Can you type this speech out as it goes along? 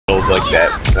like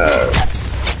that,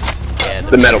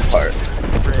 the metal part.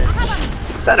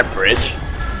 It's not a bridge.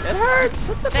 It hurts.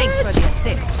 Thanks for the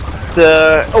assist. It's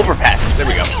a overpass. There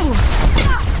we go.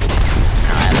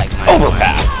 I like my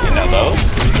Overpass. You know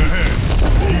those?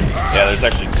 Yeah, there's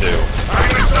actually two. I'm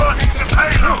returning to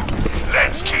payload.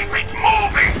 Let's keep it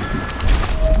moving.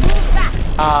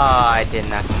 Oh, I did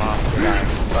knock him off.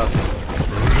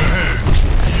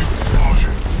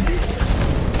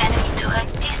 Enemy turret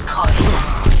destroyed.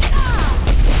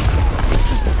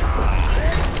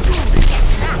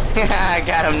 I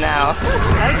got him now.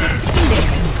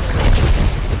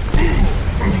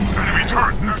 Enemy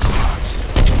turret neutralized.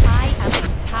 I am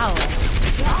empowered.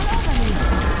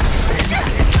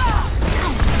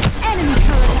 Enemy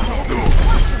turret ahead.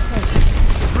 Watch yourself.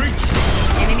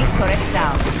 Enemy turret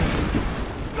down.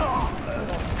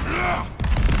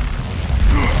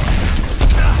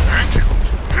 Thank you.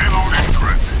 Payload in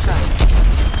transit.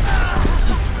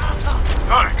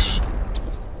 Thanks.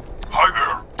 Hi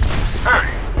there. Hey.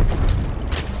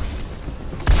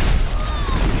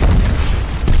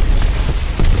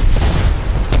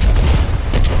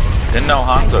 Didn't know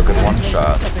Hanzo could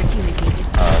one-shot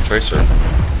Tracer.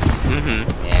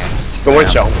 Yeah. But one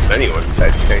shot almost anyone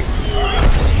besides tanks.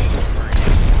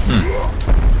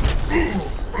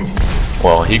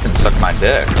 Well, he can suck my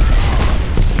dick.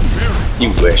 You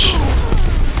wish.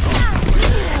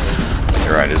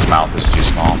 You're right, his mouth is too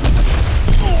small.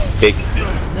 Big.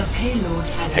 The payload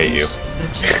has Hate you. reached the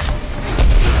jet.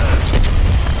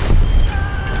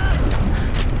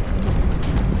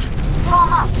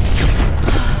 Form up.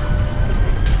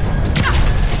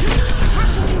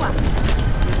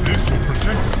 This will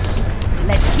protect us.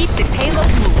 Let's keep the payload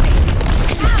moving.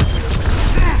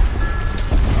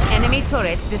 Enemy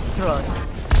turret destroyed.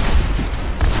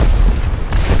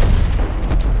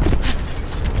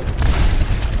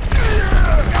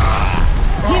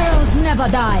 Heroes never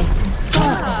die.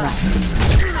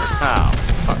 Oh,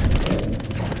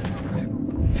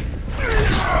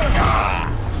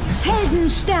 Helden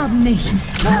sterben nicht.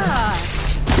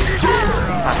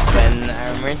 when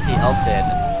our Mercy ulted, I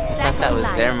thought that was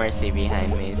their Mercy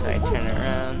behind me, so I turned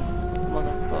around.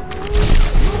 Motherfucker.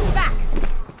 Move back.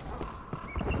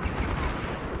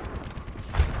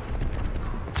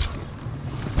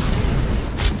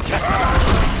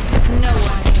 No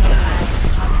one can hide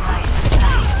from my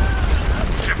sight.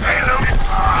 To payload.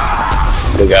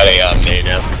 They got a main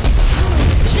now.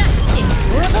 Justice.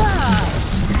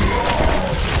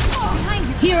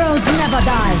 Heroes never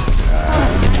die.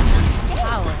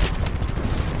 Power.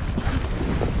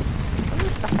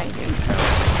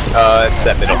 It's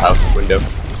that middle house window.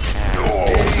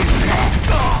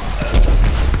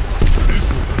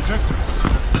 This will protect us.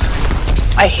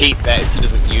 I hate that if he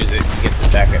doesn't use it, he gets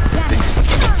it back at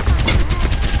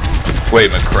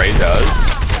Wait, McCray does?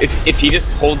 If he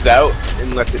just holds out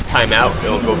and lets it time out,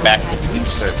 it'll go back to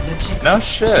 50%. No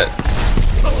shit.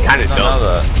 It's kind of I don't know dumb.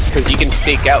 that. Because you can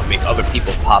fake out and make other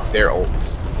people pop their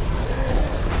ults.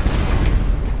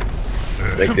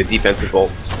 Like the defensive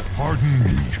ults. Pardon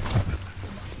me.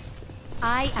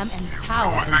 I am What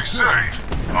empowered. they say,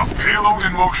 a payload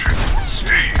in motion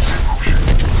stays in motion.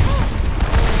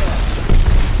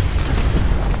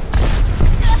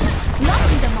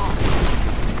 Knocking them off.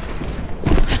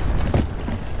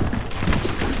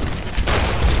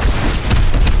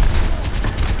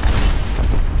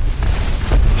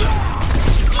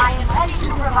 I am ready to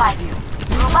provide you.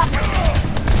 Move up.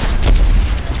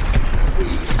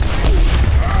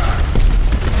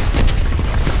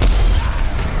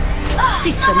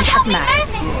 Systems at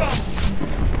max.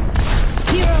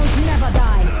 Heroes never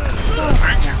die.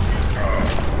 Thank you.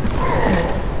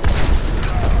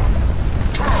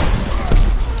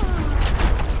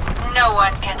 No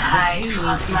one can hide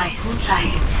from my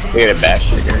sight. They got a bash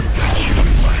trigger.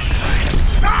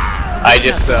 I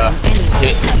just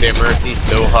hit their Mercy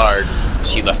so hard,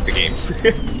 she left the game.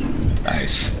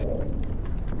 Nice.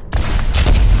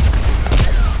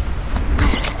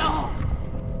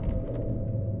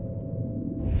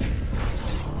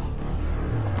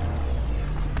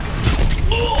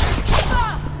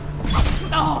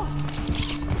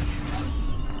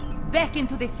 Back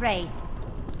into the fray.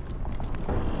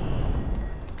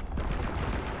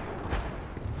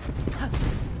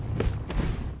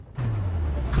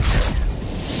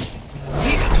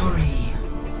 Victory.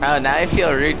 Oh, now I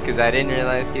feel rude because I didn't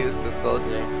realize he was the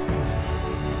soldier.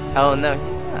 Oh no,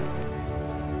 he's not.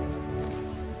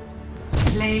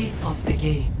 Play of the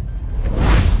game.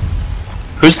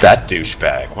 Who's that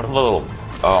douchebag? What a little...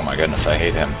 Oh my goodness, I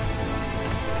hate him.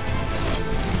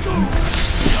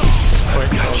 I've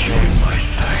got you in my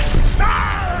sights.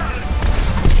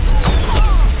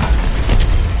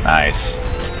 Nice.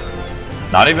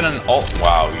 Nice. Not even an ult.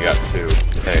 Wow, you got 2.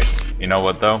 Hey, you know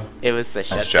what though? It was the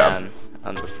Nice shutdown job.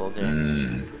 on the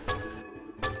soldier.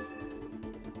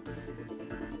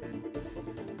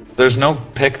 There's no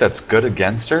pick that's good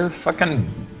against her?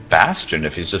 Fucking Bastion,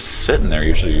 if he's just sitting there,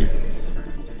 usually...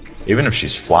 Even if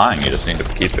she's flying, you just need to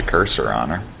keep the cursor on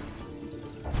her.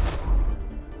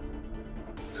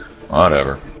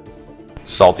 Whatever.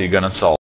 Salty gonna salt.